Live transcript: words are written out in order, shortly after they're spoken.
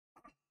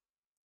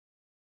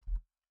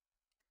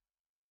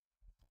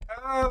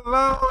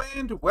Hello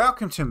and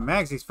welcome to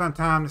Maggie's Fun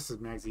Time. This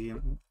is Magzie,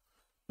 and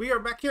we are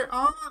back here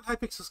on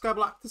Hypixel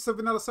Skyblock. This is a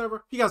vanilla server.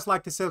 If you guys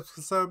like this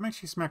episode, make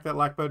sure you smack that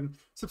like button.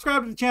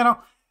 Subscribe to the channel.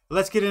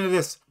 Let's get into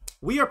this.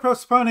 We are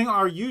postponing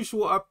our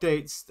usual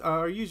updates,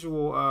 our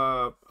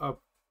usual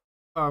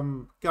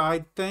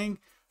guide thing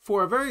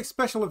for a very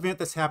special event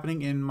that's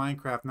happening in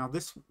Minecraft. Now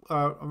this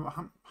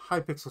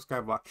Hypixel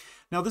Skyblock.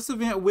 Now this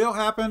event will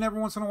happen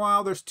every once in a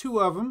while. There's two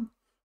of them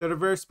that are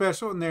very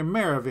special, and they're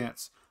Mayor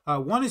events.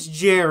 One is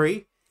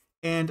Jerry,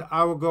 and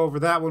I will go over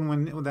that one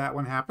when that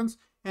one happens.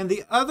 And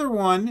the other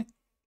one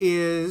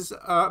is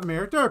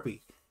Mayor Derpy.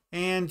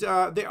 And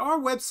there are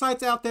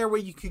websites out there where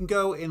you can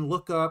go and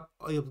look up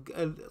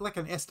like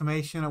an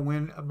estimation of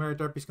when Mayor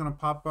Derpy is going to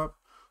pop up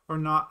or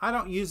not. I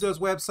don't use those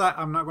websites.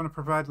 I'm not going to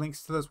provide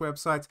links to those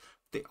websites.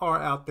 They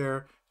are out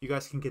there. You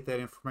guys can get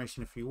that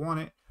information if you want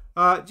it.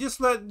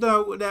 Just let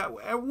know that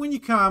when you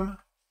come,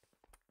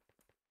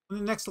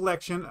 when the next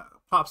election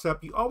pops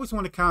up, you always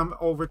want to come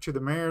over to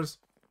the mayor's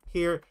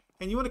here,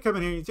 and you want to come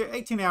in here. You have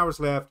 18 hours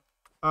left.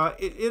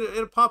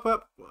 It'll pop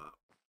up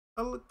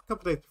a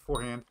couple days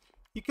beforehand.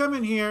 You come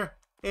in here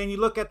and you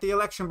look at the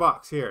election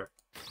box here,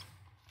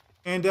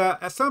 and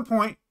at some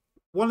point,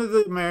 one of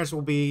the mayors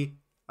will be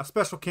a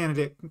special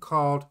candidate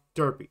called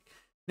Derpy.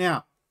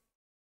 Now,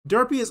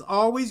 Derpy is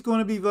always going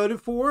to be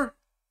voted for.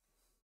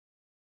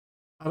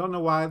 I don't know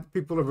why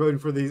people are voting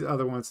for these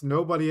other ones.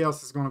 Nobody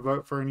else is going to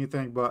vote for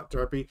anything but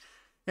Derpy.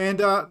 And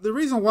the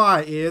reason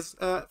why is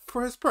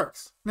for his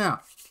perks. Now,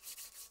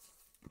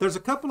 there's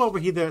a couple over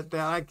here that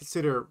I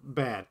consider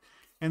bad.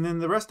 And then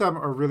the rest of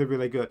them are really,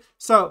 really good.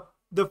 So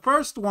the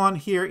first one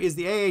here is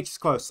the AH is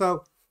close.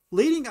 So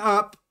leading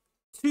up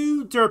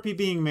to Derpy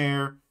being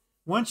mayor,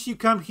 once you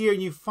come here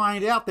and you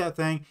find out that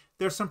thing,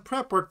 there's some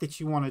prep work that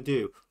you want to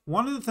do.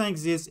 One of the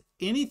things is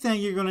anything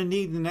you're going to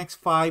need in the next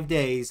 5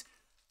 days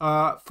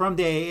from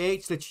the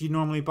AH that you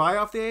normally buy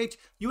off the AH,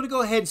 you want to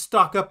go ahead and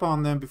stock up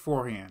on them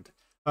beforehand.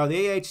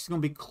 The AH is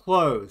going to be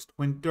closed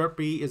when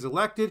Derpy is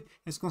elected.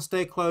 It's going to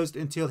stay closed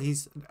until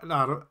he's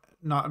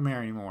not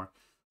mayor anymore.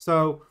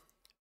 So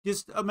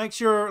just make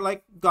sure,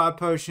 like God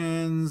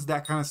potions,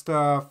 that kind of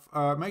stuff,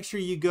 make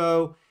sure you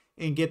go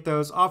and get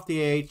those off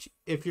the AH.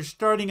 If you're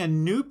starting a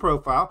new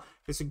profile,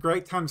 it's a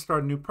great time to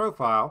start a new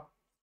profile.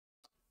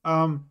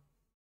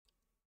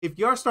 If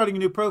you are starting a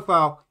new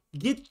profile,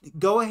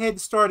 go ahead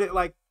and start it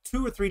like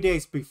 2 or 3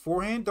 days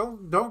beforehand.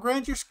 Don't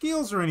grind your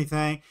skills or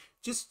anything.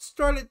 Just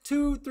start it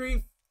 2,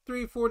 3,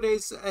 4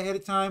 days ahead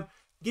of time.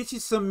 Get you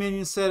some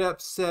minion set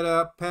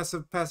up,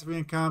 passive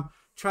income.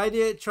 Try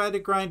to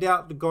grind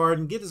out the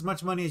garden. Get as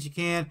much money as you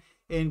can,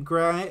 and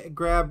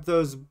grab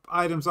those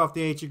items off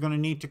the H you're going to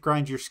need to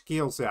grind your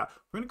skills out.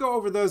 We're going to go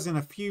over those in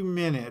a few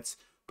minutes,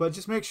 but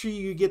just make sure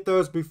you get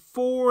those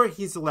before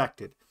he's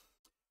elected.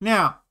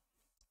 Now,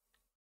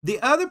 the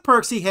other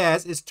perks he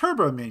has is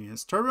turbo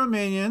minions. Turbo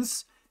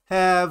minions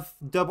have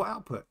double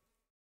output.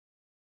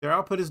 Their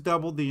output is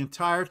doubled the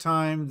entire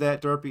time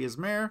that Derpy is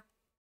mayor.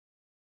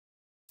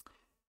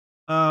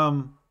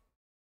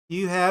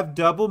 You have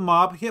double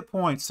mob hit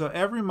points. So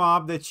every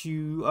mob that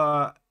you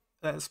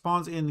that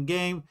spawns in the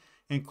game,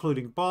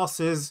 including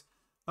bosses,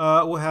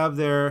 will have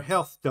their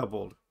health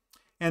doubled.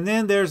 And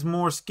then there's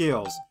more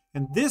skills.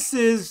 And this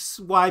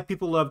is why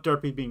people love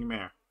Derpy being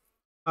mayor.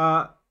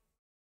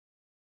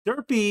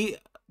 Derpy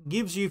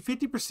gives you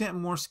 50%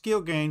 more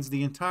skill gains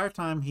the entire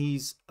time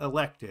he's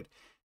elected.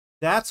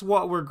 That's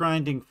what we're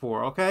grinding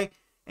for, okay?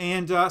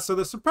 And so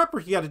there's some prep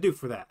work you got to do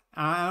for that.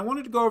 I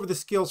wanted to go over the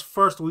skills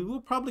first. We will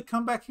probably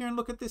come back here and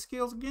look at the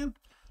skills again.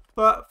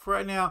 But for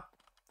right now,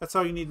 that's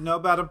all you need to know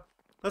about them.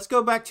 Let's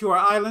go back to our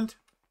island.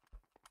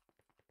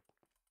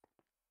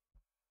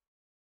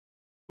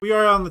 We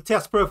are on the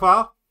test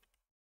profile.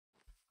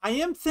 I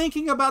am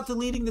thinking about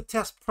deleting the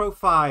test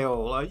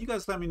profile. You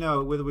guys let me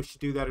know whether we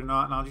should do that or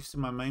not. And I'll just do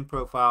my main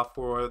profile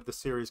for the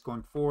series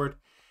going forward.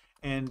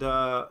 And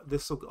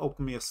this will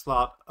open me a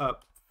slot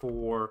up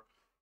for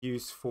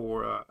use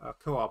for a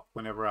co-op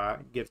whenever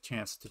I get a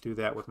chance to do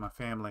that with my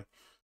family.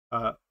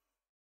 You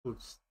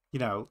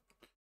know,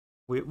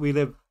 we're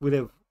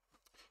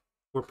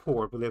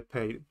poor. We live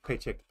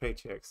paycheck to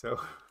paycheck, so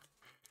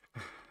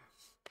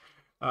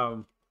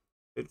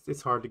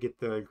it's hard to get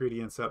the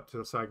ingredients up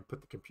so I can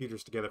put the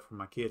computers together for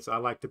my kids. I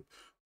like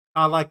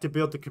to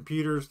build the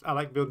computers. I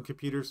like building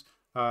computers.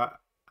 I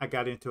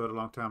got into it a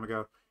long time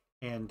ago,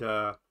 and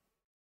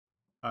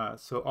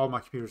so all my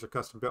computers are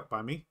custom built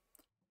by me,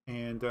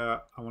 and I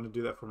want to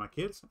do that for my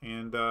kids,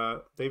 and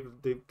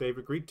they've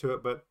agreed to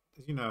it. But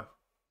you know,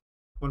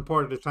 one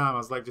part at a time. I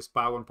was like, just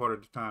buy one part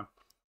at a time.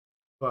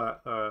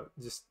 But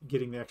just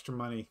getting the extra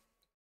money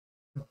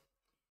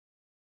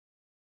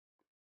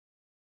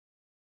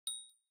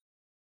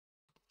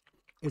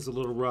is a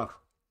little rough.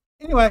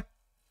 Anyway,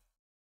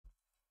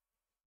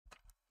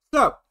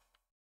 so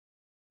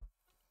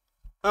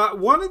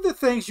one of the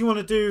things you want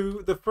to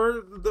do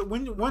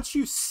once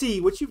you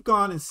see what you've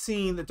gone and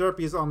seen that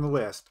Derpy is on the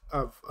list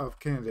of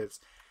candidates,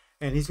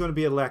 and he's going to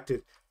be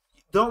elected,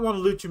 you don't want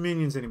to loot your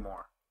minions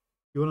anymore.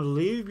 You want to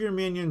leave your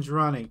minions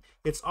running.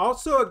 It's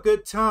also a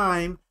good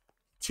time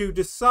to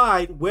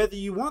decide whether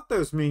you want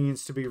those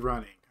minions to be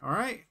running. All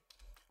right.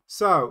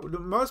 So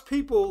most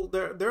people,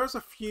 there's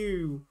a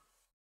few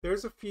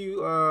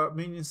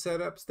minion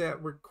setups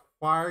that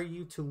require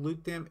you to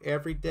loot them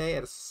every day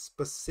at a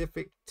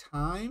specific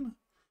time.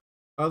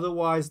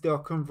 Otherwise, they'll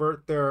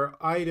convert their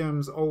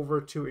items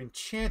over to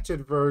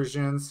enchanted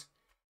versions,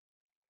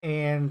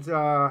 and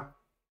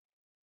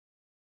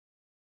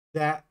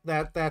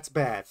that's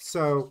bad.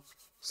 So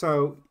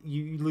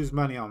you lose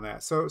money on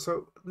that.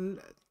 So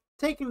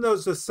taking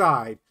those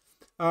aside,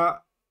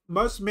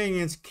 most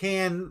minion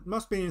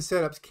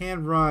setups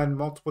can run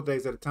multiple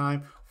days at a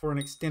time for an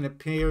extended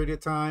period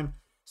of time.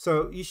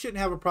 So you shouldn't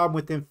have a problem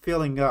with them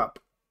filling up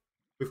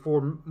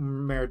before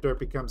Mayor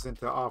Derpy comes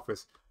into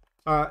office.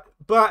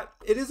 But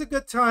it is a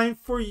good time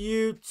for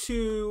you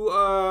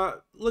to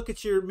look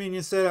at your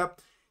minion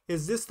setup.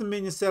 Is this the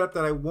minion setup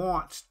that I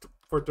want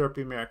for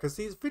Derpy Mayor? Because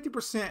these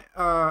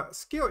 50%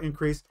 skill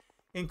increase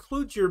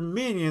includes your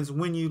minions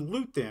when you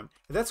loot them.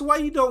 And that's why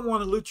you don't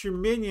want to loot your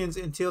minions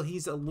until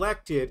he's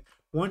elected.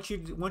 Once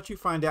you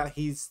find out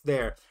he's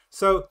there.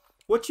 So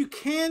what you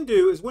can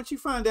do is, once you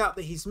find out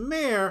that he's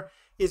mayor,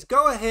 is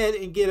go ahead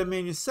and get a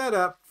minion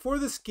setup for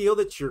the skill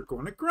that you're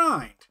going to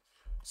grind.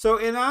 So,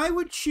 and I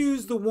would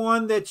choose the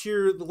one that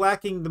you're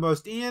lacking the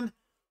most in,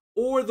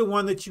 or the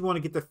one that you want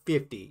to get to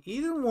 50.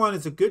 Either one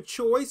is a good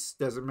choice.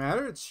 Doesn't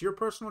matter. It's your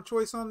personal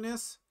choice on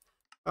this.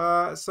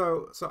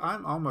 So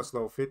I'm almost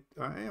level 50.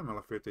 I am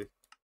level 50.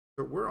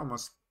 So we're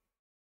almost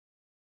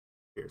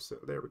here. So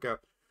there we go.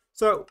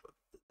 So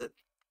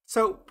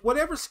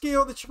whatever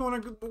skill that you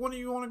want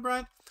to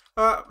grind,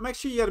 make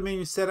sure you got a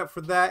minion set up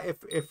for that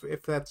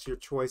if that's your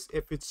choice.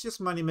 If it's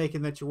just money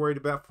making that you're worried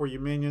about for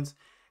your minions,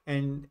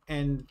 and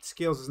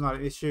skills is not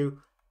an issue,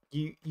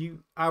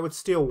 I would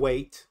still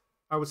wait.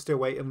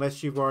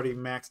 Unless you've already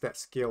maxed that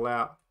skill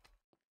out.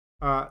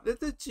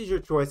 This is your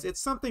choice.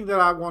 It's something that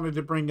I wanted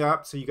to bring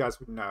up so you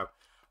guys would know.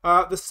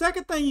 The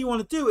second thing you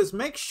want to do is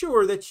make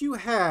sure that you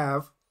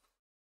have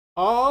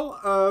all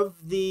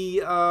of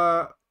the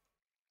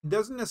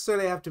doesn't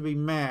necessarily have to be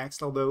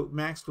maxed, although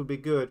maxed would be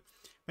good.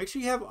 Make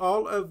sure you have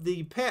all of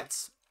the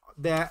pets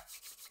that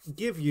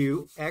give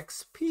you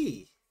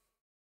XP,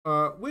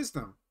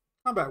 wisdom,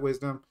 combat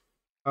wisdom,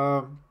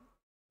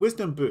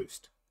 wisdom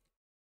boost.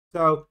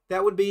 So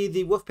that would be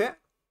the wolf pet,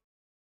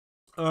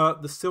 the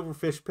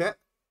silverfish pet,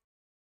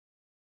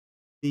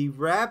 the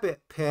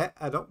rabbit pet.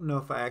 I don't know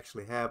if I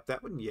actually have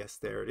that one. Yes,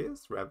 there it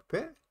is, rabbit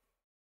pet,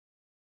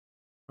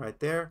 right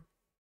there.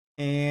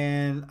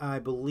 And I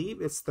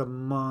believe it's the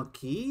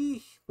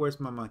monkey. Where's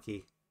my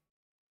monkey?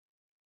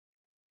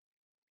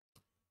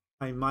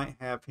 I might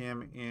have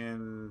him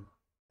in...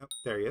 Oh,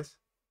 there he is.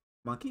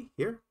 Monkey,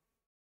 here.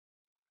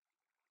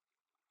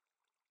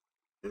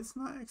 It's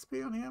not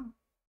XP on him.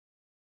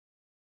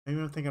 Maybe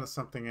I'm thinking of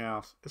something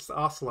else. It's the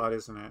ocelot,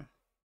 isn't it?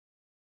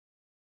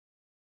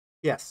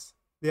 Yes,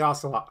 the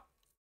ocelot.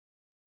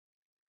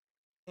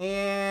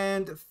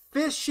 And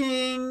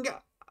fishing...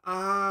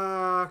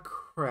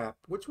 crap.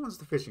 Which one's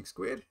the fishing?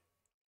 Squid?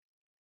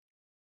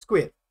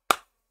 Squid.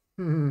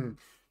 There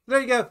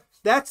you go.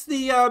 That's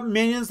the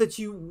minions that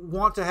you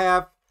want to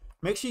have.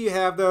 Make sure you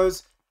have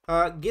those.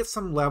 Get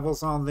some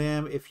levels on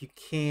them if you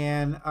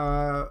can.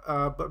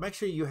 But make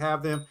sure you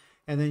have them.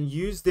 And then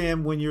use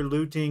them when you're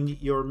looting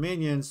your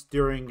minions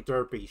during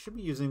Derpy. You should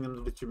be using them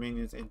to loot your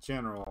minions in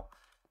general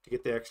to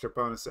get the extra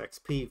bonus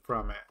XP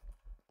from it.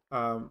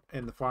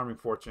 And the farming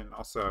fortune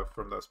also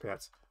from those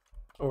pets.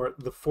 Or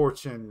the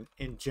fortune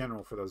in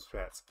general for those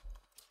pets.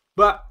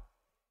 But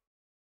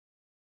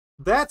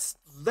that's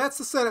the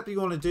setup you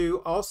want to do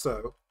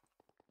also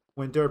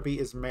when Derpy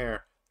is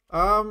mayor.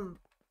 And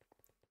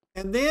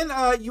then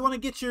you want to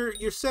get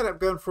your setup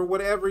going for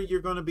whatever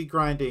you're going to be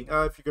grinding.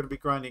 If you're going to be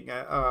grinding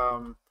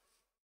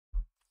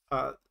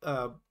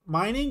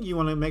mining, you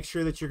want to make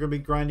sure that you're going to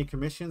be grinding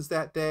commissions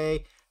that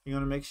day. You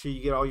want to make sure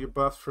you get all your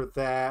buffs for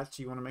that.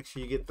 You want to make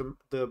sure you get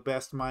the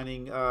best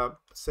mining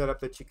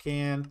setup that you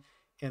can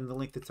in the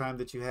length of time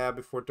that you have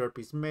before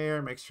Derpy's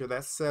mayor. Make sure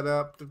that's set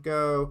up to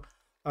go.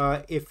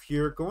 If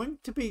you're going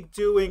to be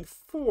doing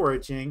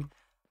foraging,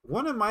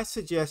 one of my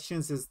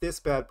suggestions is this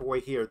bad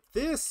boy here.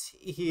 This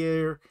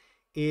here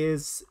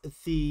is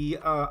the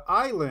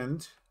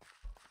island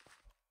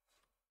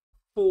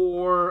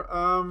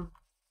for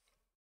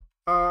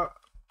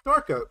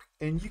Dark Oak,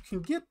 and you can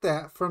get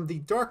that from the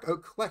Dark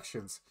Oak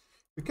collections.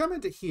 We come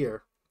into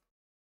here.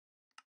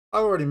 I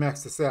already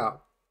maxed this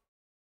out.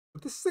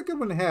 But this is a good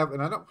one to have,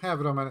 and I don't have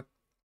it on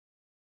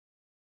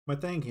my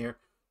thing here.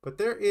 But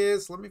there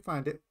is, let me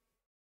find it.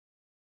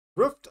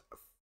 Roofed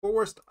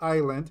Forest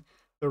Island.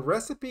 The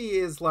recipe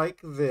is like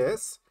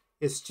this.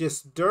 It's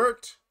just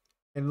dirt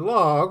and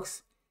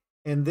logs,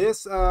 and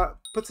this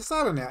puts a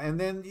side on that. And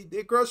then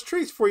it grows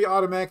trees for you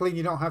automatically, and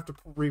you don't have to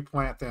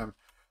replant them.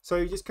 So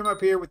you just come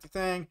up here with your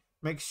thing.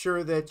 Make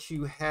sure that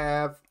you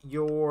have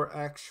your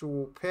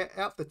actual pet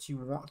out that you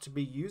want to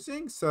be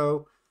using.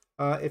 So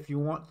if you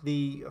want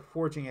the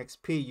foraging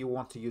XP, you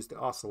want to use the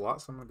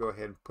ocelot. So I'm going to go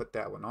ahead and put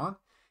that one on.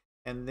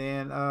 And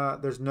then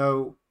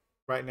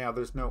right now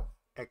there's no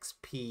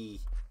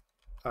XP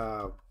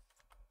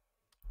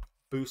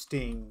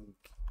boosting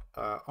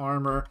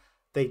armor.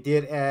 They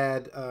did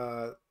add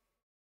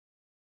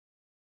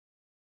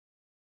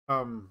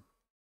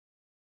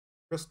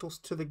crystals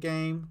to the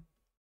game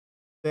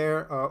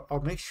there.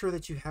 I'll make sure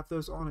that you have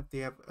those on if they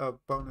have a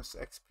bonus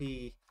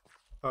XP,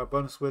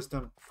 bonus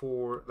wisdom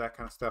for that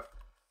kind of stuff.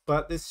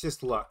 But it's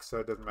just luck, so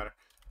it doesn't matter.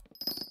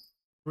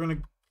 We're going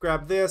to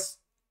grab this.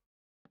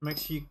 Make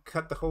sure you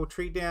cut the whole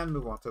tree down.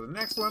 Move on to the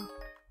next one.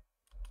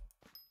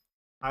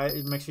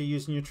 Make sure you're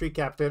using your tree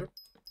captator.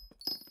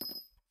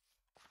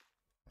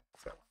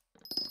 So.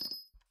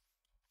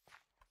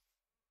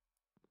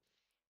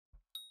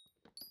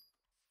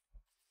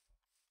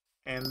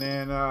 And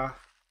then there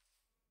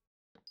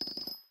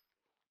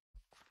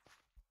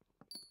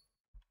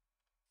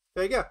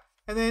you go.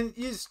 And then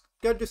you just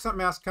go do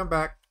something else. Come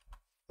back.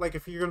 Like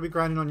if you're going to be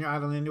grinding on your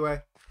island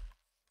anyway,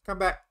 come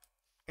back.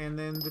 And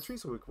then the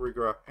trees will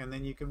regrow. And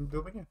then you can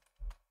build again.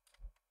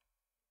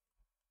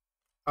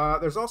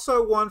 There's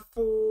also one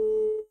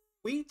for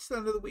wheat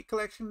under the wheat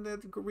collection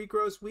that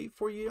regrows wheat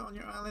for you on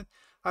your island.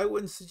 I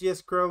wouldn't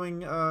suggest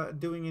doing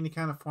any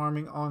kind of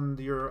farming on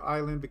your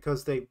island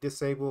because they've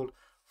disabled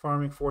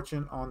farming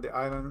fortune on the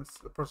islands,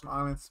 the personal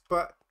islands.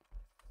 But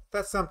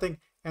that's something.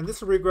 And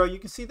this will regrow. You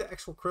can see the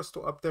actual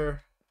crystal up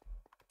there.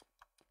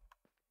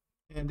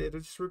 And it'll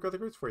just regrow the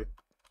roots for you.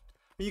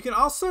 You can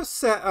also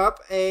set up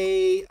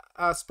a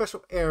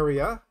special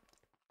area.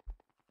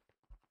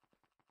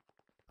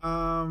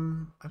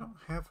 I don't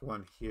have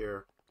one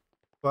here,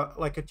 but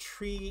like a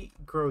tree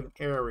growing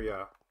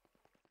area.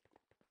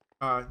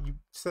 You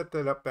set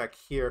that up back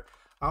here.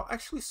 I'll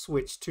actually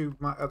switch to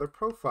my other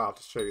profile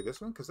to show you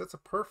this one because that's a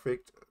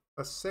perfect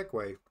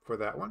segue for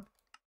that one.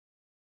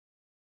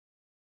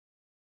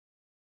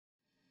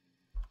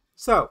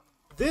 So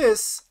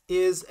this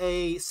is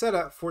a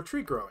setup for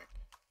tree growing.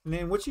 And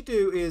then what you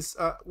do is,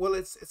 well,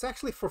 it's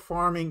actually for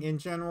farming in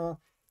general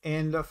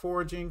and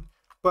foraging.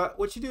 But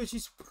what you do is you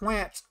just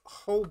plant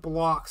whole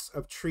blocks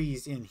of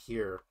trees in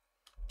here.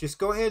 Just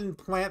go ahead and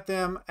plant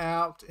them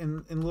out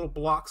in little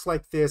blocks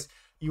like this.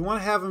 You want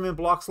to have them in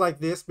blocks like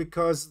this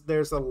because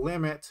there's a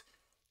limit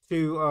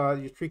to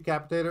your tree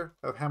captator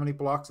of how many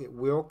blocks it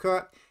will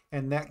cut.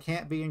 And that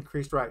can't be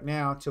increased right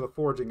now until the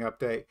foraging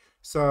update.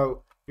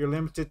 So you're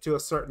limited to a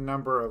certain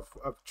number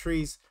of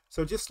trees.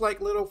 So just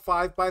like little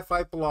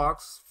 5x5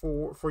 blocks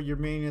for your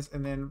minions,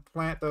 and then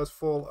plant those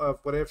full of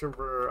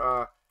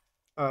whatever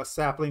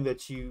sapling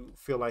that you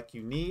feel like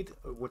you need,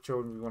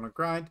 whichever you want to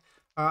grind.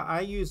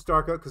 I use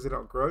dark oak because they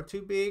don't grow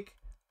too big.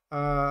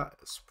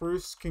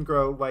 Spruce can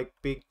grow like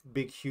big,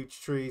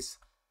 huge trees.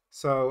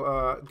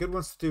 So good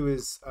ones to do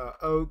is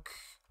oak,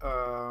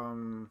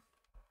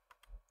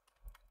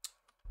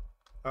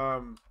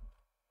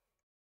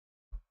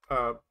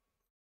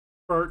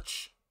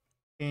 birch,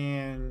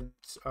 and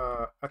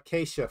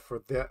acacia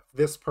for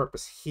this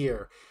purpose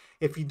here.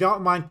 If you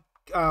don't mind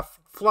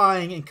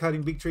flying and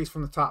cutting big trees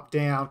from the top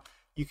down,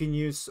 you can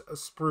use a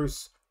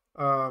spruce.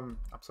 I'm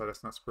sorry,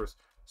 that's not spruce.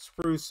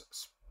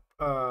 Spruce,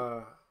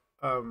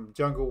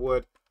 jungle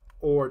wood,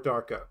 or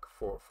dark oak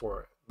for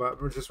it. But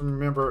just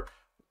remember,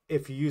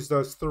 if you use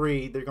those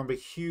three, they're going to be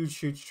huge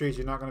trees.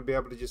 You're not going to be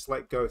able to just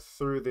like go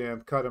through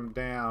them, cut them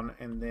down,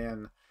 and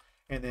then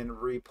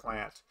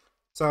replant.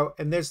 So,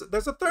 and there's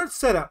a third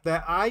setup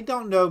that I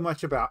don't know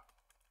much about,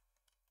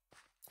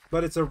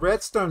 but it's a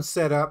redstone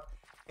setup,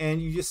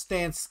 and you just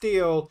stand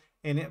still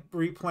and it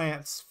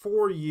replants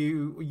for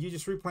you. You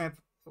just replant.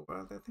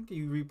 Well, I think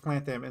you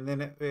replant them, and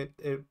then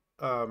it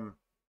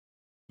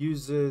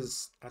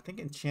uses, I think,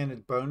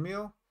 enchanted bone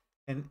meal,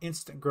 and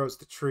instant grows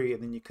the tree,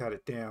 and then you cut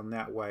it down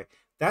that way.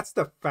 That's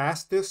the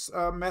fastest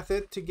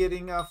method to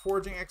getting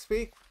foraging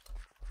XP,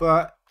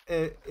 but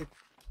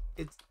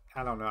it's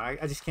I don't know.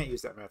 I just can't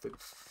use that method.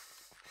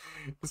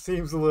 It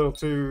seems a little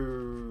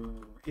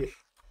too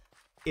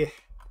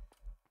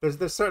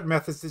There's certain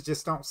methods that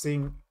just don't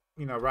seem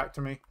right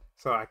to me,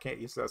 so I can't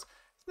use those.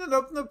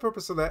 No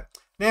purpose of that.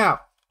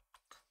 Now,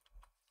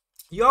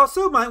 you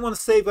also might want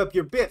to save up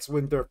your bits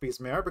when Derpy's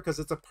Mayor, because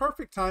it's a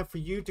perfect time for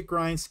you to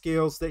grind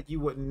skills that you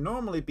wouldn't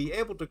normally be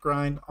able to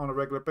grind on a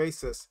regular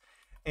basis,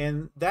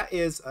 and that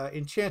is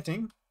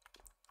enchanting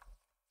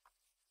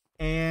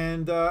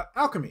and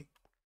alchemy.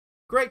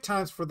 Great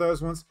times for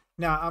those ones.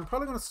 Now, I'm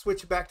probably going to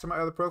switch back to my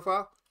other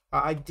profile.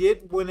 I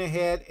did went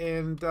ahead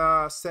and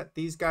set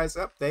these guys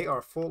up. They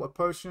are full of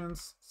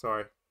potions.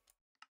 Sorry.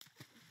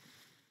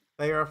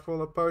 They are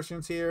full of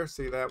potions here.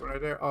 See that one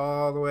right there?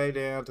 All the way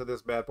down to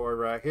this bad boy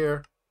right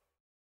here.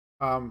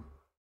 I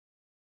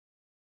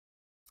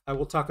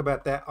will talk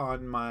about that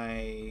on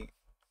my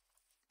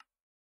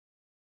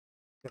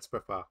guest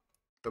profile.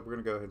 So we're going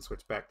to go ahead and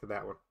switch back to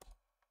that one.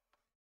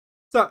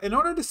 So in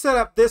order to set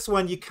up this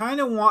one, you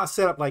kind of want to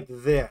set up like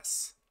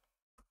this.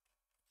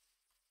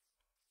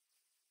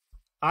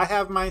 I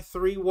have my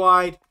 3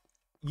 wide.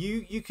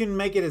 You can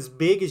make it as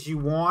big as you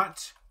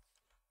want.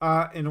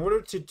 In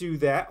order to do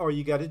that, all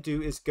you got to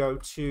do is go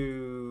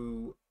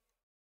to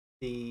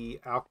the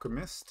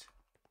alchemist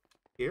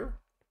here.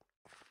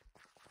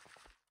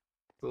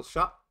 Little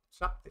shop,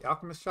 the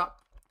alchemist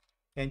shop.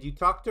 and you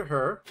talk to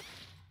her,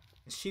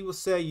 and she will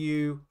sell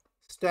you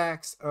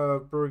stacks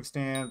of brewing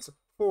stands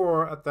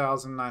for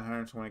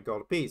 1,920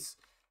 gold apiece.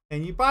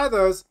 And you buy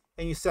those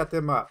and you set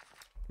them up.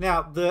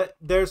 Now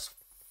there's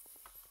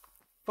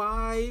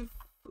 5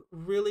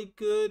 really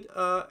good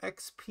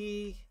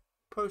XP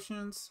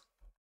potions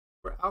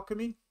for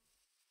alchemy.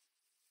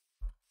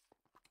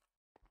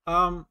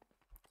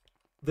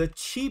 The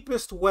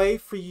cheapest way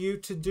for you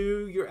to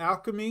do your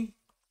alchemy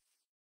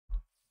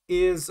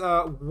is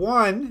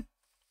 1,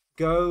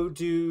 go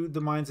do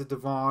the Mines of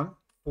Devon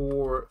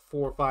for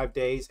 4 or 5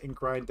 days and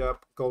grind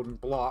up golden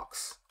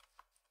blocks,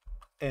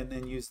 and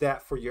then use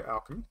that for your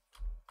alchemy.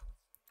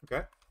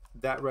 Okay,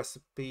 that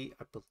recipe,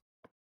 I believe,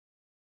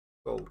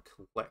 gold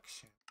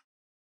collection.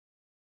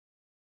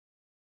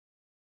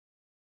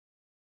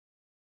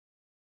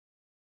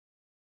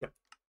 Yep,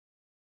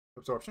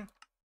 absorption.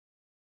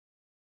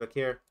 Look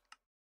here,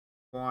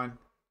 1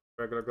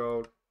 regular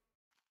gold,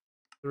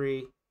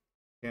 3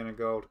 enchanted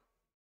gold,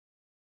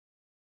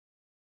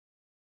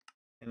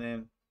 and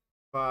then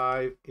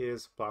 5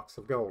 is blocks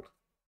of gold.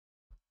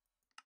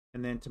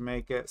 And then to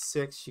make it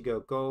 6, you go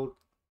gold,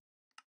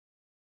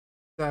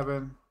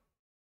 7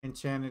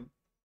 enchanted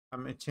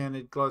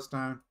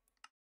glowstone,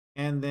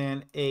 and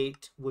then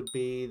 8 would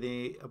be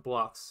the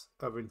blocks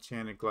of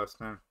enchanted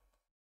glowstone.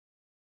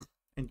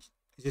 And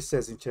it just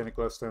says enchanted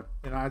glowstone,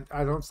 and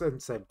I don't say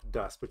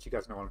dust, but you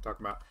guys know what I'm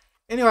talking about.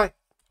 Anyway,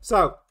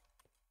 so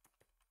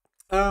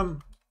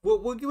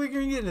we're gonna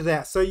get into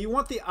that. So you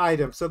want the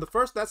item. So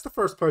that's the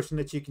first potion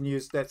that you can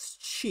use. That's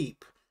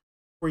cheap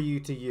for you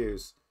to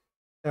use.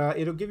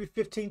 It'll give you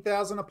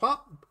 15,000 a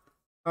pop.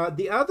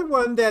 The other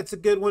one that's a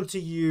good one to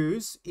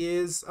use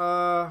is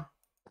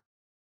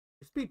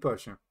speed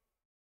potion.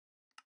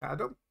 I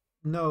don't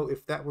know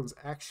if that one's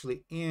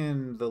actually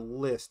in the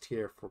list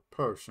here for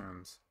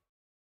potions.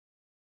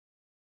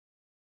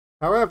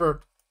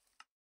 However,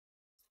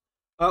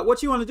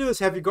 what you want to do is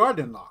have your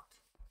garden unlocked.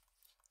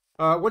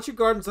 Once your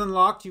garden's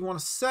unlocked, you want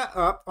to set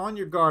up on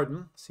your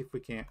garden. Let's see if we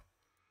can't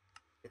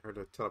get her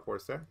to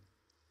teleport us there.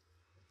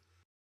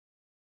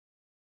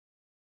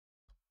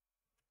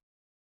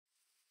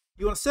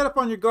 You want to set up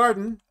on your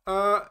garden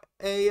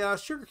a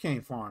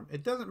sugarcane farm.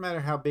 It doesn't matter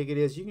how big it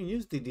is. You can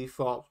use the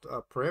default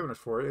parameters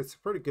for it. It's a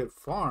pretty good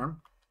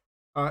farm.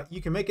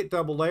 You can make it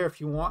double layer if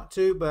you want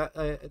to, but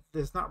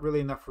there's not really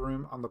enough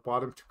room on the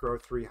bottom to grow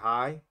 3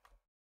 high,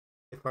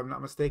 if I'm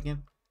not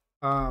mistaken.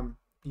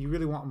 You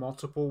really want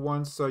multiple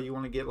ones, so you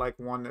want to get like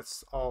one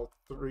that's all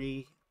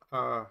 3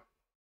 farm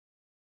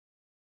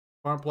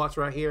plots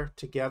right here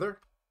together,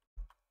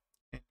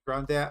 and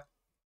grind that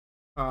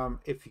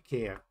if you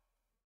can.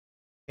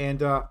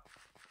 And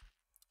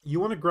you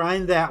want to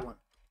grind that one,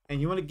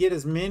 and you want to get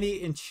as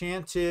many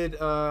enchanted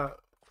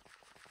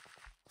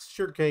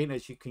sugarcane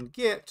as you can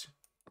get.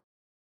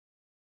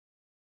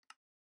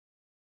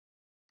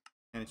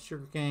 And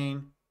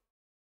sugarcane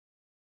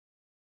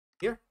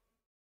here.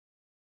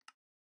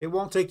 It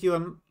won't take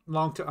you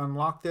long to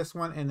unlock this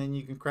one, and then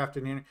you can craft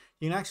it in here.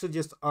 You can actually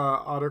just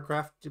auto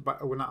craft,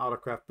 well, not auto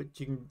craft, but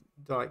you can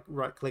like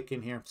right click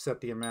in here,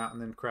 set the amount,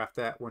 and then craft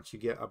that once you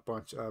get a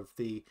bunch of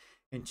the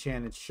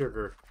enchanted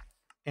sugar.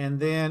 And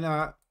then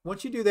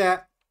once you do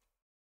that,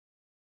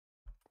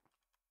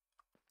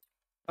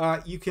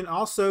 you can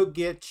also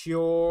get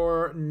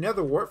your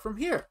nether wart from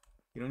here.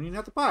 You don't even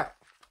have to buy it.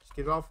 Just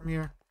get it all from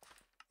here.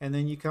 And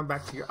then you come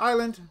back to your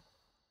island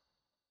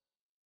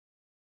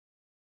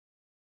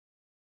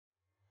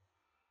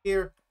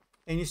here,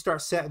 and you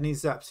start setting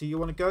these up. So you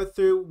want to go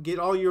through, get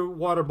all your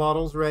water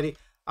bottles ready.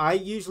 I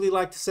usually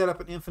like to set up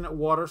an infinite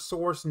water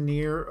source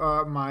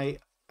near my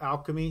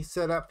alchemy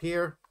setup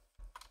here.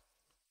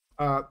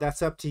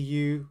 That's up to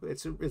you.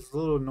 It's a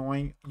little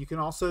annoying. You can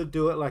also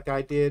do it like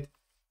I did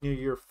near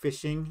your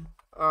fishing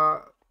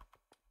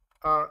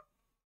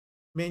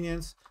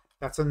minions.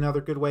 That's another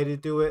good way to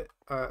do it.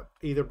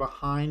 Either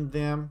behind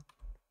them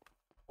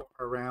or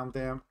around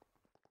them.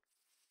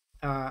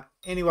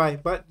 Anyway,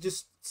 but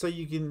just so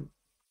you can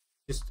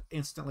just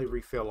instantly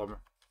refill them.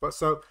 But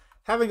so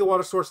having a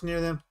water source near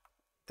them,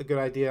 a good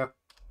idea.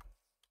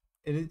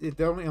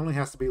 It only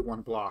has to be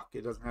 1 block.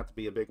 It doesn't have to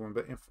be a big one,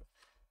 but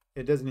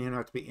it doesn't even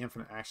have to be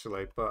infinite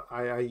actually. But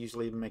I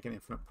usually make an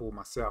infinite pool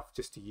myself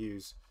just to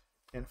use.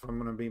 And if I'm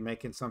going to be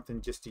making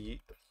something just to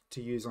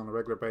use on a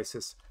regular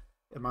basis,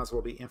 it might as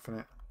well be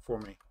infinite for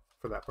me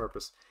for that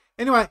purpose.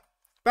 Anyway,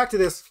 back to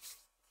this.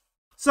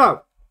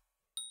 So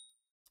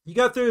you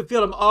go through and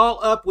fill them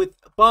all up with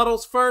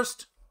bottles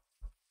first,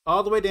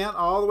 all the way down,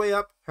 all the way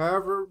up,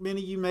 however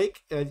many you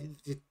make.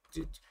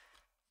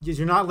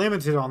 You're not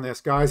limited on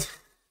this, guys.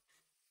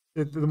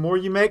 The more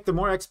you make, the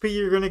more XP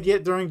you're going to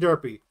get during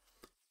Derpy.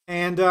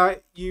 And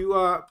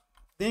you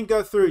then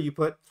go through. You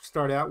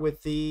start out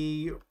with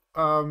the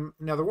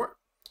nether wart,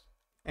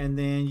 and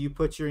then you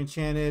put your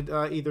enchanted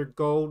either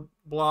gold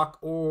block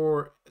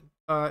or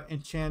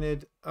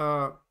enchanted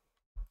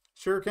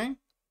sugarcane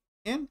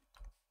in.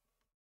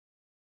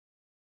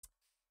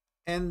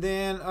 And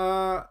then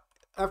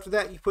after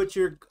that, you put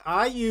your,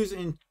 I use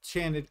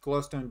enchanted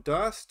glowstone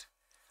dust.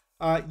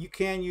 You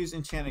can use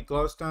enchanted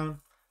glowstone.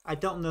 I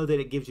don't know that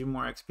it gives you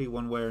more XP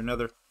one way or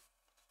another.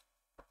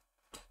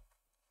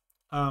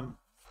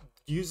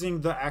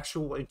 Using the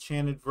actual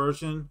enchanted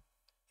version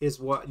is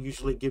what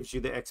usually gives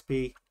you the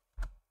XP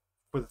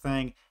for the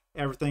thing.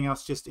 Everything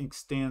else just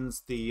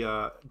extends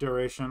the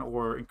duration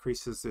or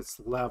increases its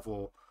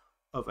level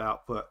of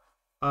output.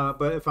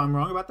 But if I'm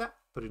wrong about that,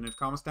 put it in the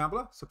comments down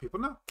below so people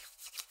know.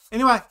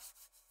 Anyway,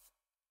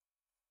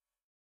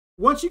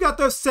 once you got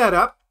those set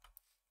up,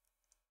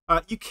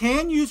 you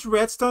can use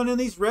redstone in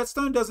these.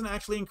 Redstone doesn't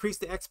actually increase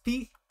the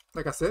XP,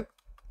 like I said.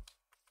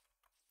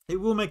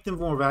 It will make them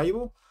more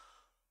valuable.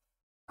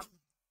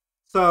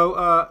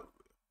 So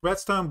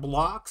redstone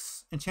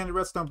blocks, enchanted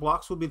redstone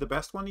blocks will be the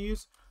best one to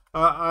use.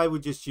 I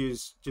would just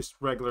use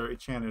regular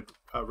enchanted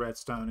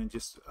redstone and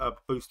just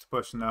boost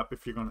pushing up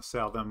if you're going to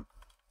sell them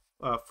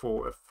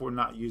for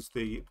not use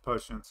the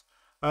potions.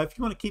 If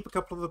you want to keep a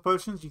couple of the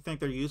potions, you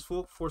think they're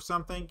useful for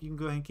something, you can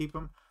go ahead and keep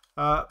them.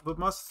 But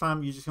most of the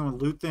time, you're just going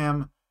to loot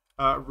them,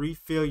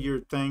 refill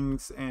your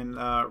things, and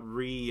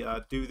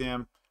redo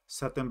them,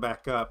 set them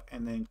back up,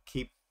 and then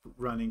keep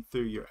running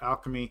through your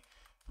alchemy.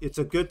 It's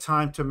a good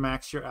time to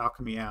max your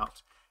alchemy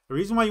out. The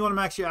reason why you want to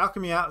max your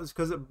alchemy out is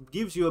because it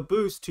gives you a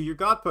boost to your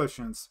god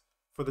potions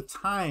for the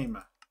time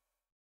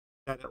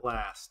that it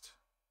lasts.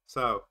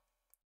 So,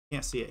 you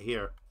can't see it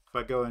here. If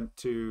I go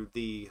into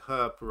the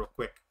hub real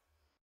quick.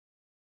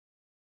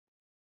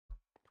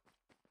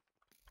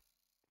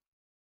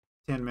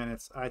 10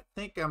 minutes. I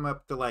think I'm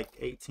up to like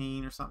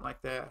 18 or something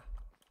like that.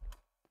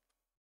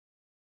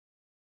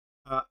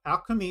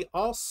 Alchemy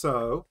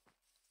also,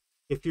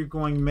 if you're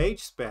going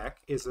mage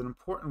spec, is an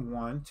important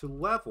one to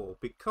level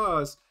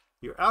because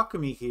your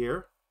alchemy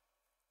here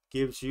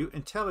gives you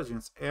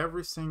intelligence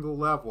every single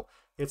level.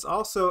 It's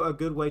also a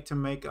good way to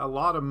make a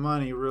lot of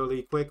money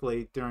really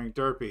quickly during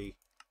Derpy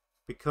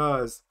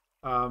because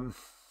you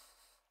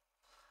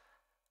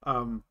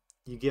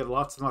get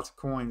lots and lots of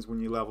coins when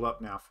you level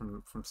up now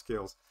from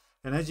skills.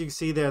 And as you can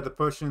see there, the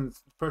potion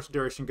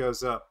duration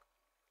goes up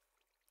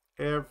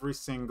every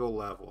single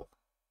level.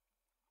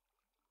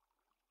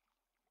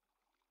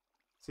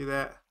 See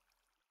that?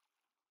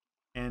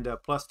 And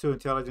 +2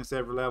 intelligence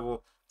every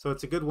level. So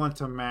it's a good one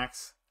to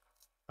max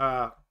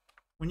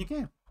when you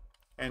can.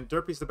 And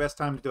Derpy's the best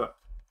time to do it.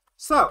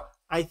 So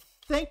I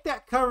think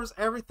that covers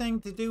everything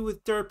to do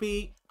with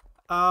Derpy.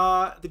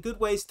 The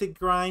good ways to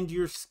grind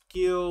your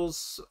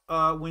skills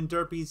when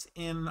Derpy's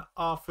in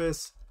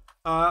office.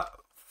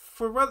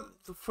 For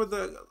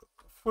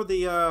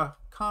the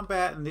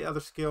combat and the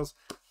other skills,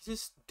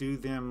 just do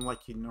them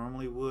like you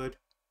normally would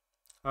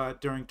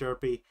during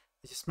Derpy.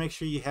 Just make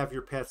sure you have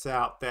your pets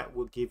out. That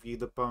will give you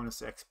the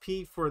bonus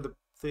XP for the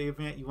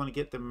event. You want to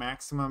get the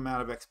maximum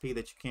amount of XP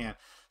that you can.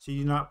 So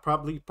you're not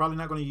probably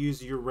not going to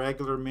use your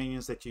regular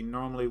minions that you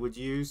normally would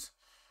use.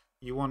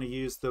 You want to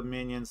use the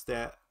minions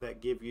that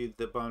give you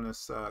the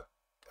bonus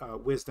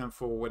wisdom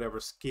for whatever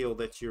skill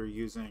that you're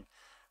using.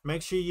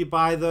 Make sure you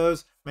buy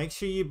those. Make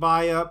sure you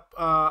buy up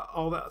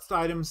all the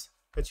items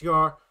that you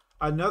are.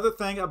 Another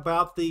thing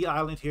about the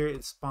island here,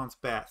 it spawns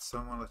bats. So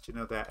I want to let you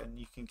know that. And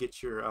you can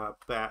get your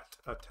bat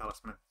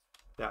talisman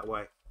that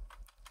way.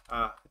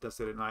 It does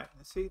it at night.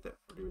 And see, that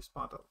really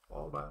respond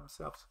all by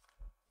themselves.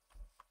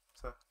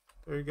 So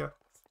there you go.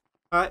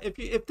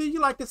 If you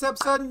like this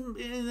episode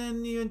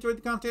and you enjoyed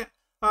the content,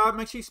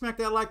 make sure you smack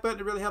that like button.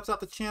 It really helps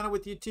out the channel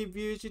with YouTube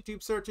views,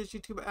 YouTube searches,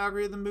 YouTube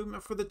algorithm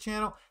movement for the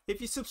channel.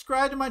 If you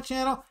subscribe to my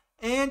channel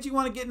and you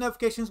want to get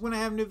notifications when I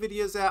have new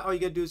videos out, all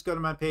you got to do is go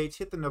to my page,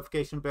 hit the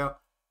notification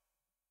bell,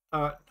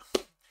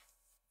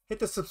 hit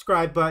the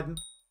subscribe button,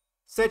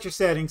 set your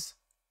settings,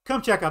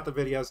 come check out the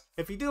videos.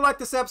 If you do like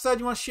this episode,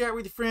 you want to share it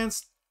with your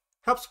friends,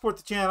 help support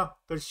the channel,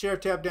 there's a share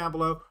tab down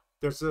below.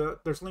 There's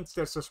links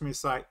to their social media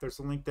site. There's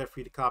a link there for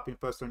you to copy and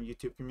post on your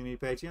YouTube community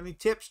page. Any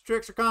tips,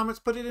 tricks, or comments,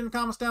 put it in the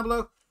comments down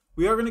below.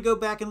 We are going to go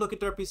back and look at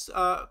Derpy's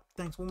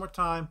things one more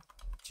time,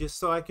 just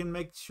so I can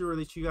make sure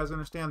that you guys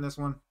understand this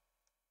one.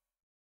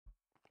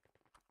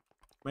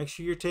 Make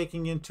sure you're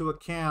taking into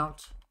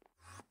account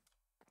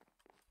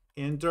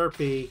in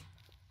Derpy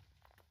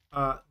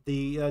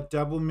the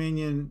double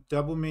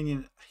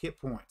minion hit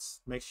points.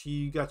 Make sure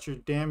you got your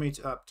damage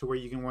up to where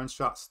you can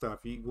one-shot stuff.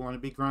 You want to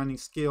be grinding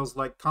skills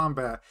like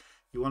combat.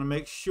 You want to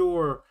make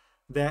sure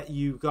that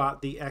you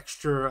got the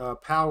extra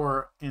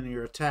power in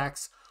your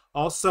attacks.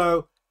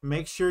 Also,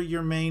 make sure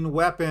your main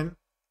weapon,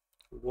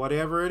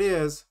 whatever it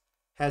is,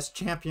 has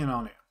champion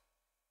on it.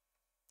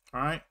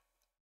 All right?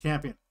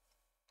 Champion.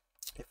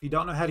 If you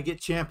don't know how to get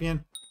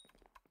champion,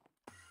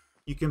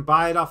 you can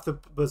buy it off the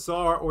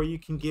bazaar or you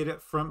can get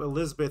it from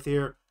Elizabeth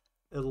here.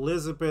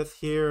 Elizabeth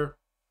here.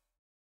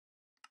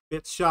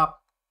 Bit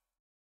shop.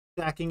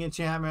 Stacking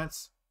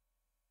enchantments.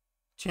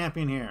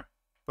 Champion here.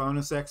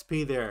 Bonus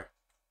XP there.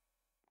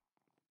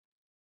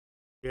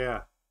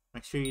 Yeah.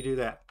 Make sure you do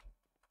that.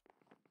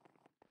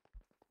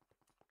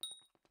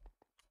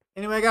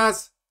 Anyway,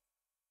 guys.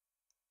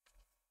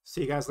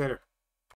 See you guys later.